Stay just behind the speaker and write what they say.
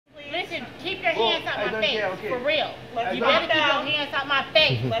my face. Okay. For real. Let's you better keep your hands out my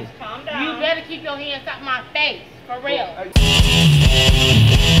face. Let's calm down. You better keep your hands out my face. For real.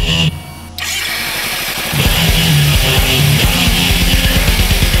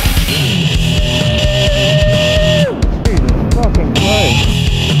 Jesus fucking Christ.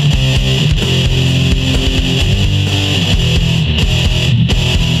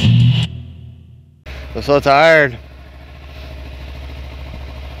 I'm so tired.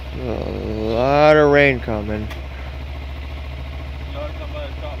 A lot of rain coming.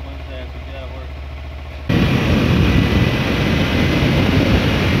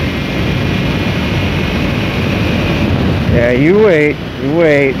 Yeah, you wait, you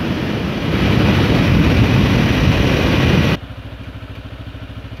wait.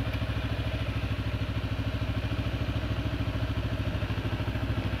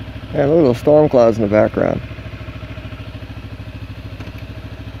 Yeah, look at those storm clouds in the background.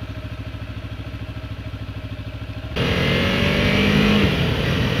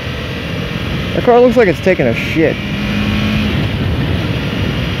 That car looks like it's taking a shit.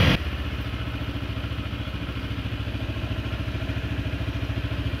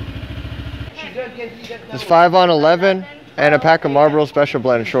 It's 5 on 11 and a pack of Marlboro Special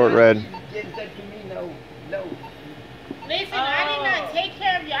Blend short red. Listen, I did not take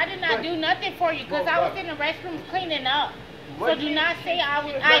care of you. I did not do nothing for you because I was in the restrooms cleaning up. So do not say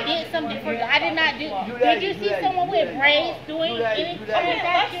I did something for you. I did not do. Did you see someone with braids doing anything like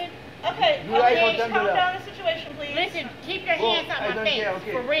that? Okay, calm down the situation, please. Listen, keep your hands out my face.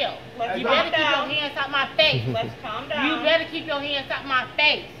 For real. You calm better keep down. your hands out my face. Let's calm down. You better keep your hands out my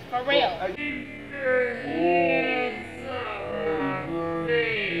face. For real. I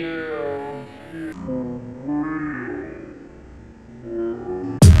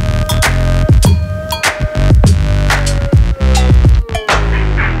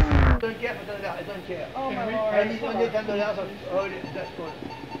don't care. Oh my Lord.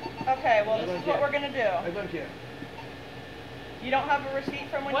 Okay, well this is what we're gonna do. I don't care. You don't have a receipt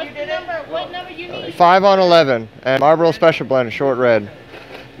from when What's you the did number? it? What number you need? 5 on 11 and Marlboro Special Blend short red.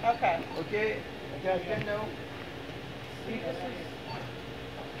 Okay. Okay? I can now.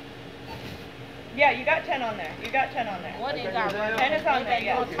 Yeah, you got 10 on there. You got 10 on there. What is our 10 is on there, You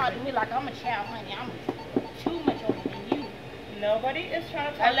yeah. don't talk to me like I'm a child, honey. I'm too much older than you. Nobody is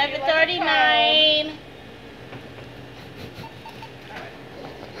trying to talk to you like a 11:39.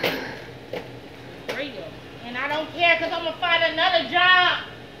 Real. And I don't care because I'm going to find another job.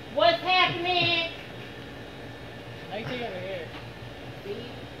 What's happening? Right there, here. See?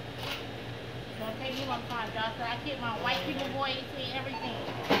 Don't take me one time, Josh. I keep my white people voice and everything.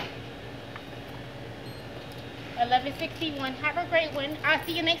 11:61. Have a great one. I'll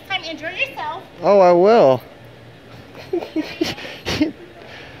see you next time. Enjoy yourself. Oh, I will.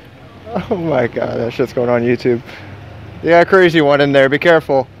 Oh my god, that shit's going on YouTube. Yeah, crazy one in there. Be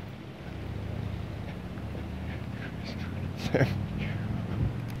careful.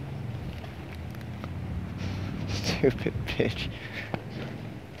 Stupid bitch.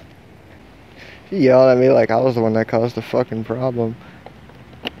 She yelled at me like I was the one that caused the fucking problem.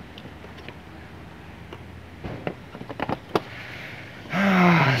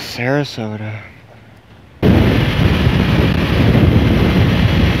 Sarasota.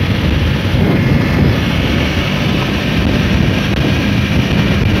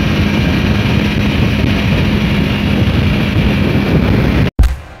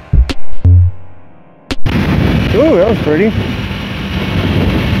 Ooh, that was pretty.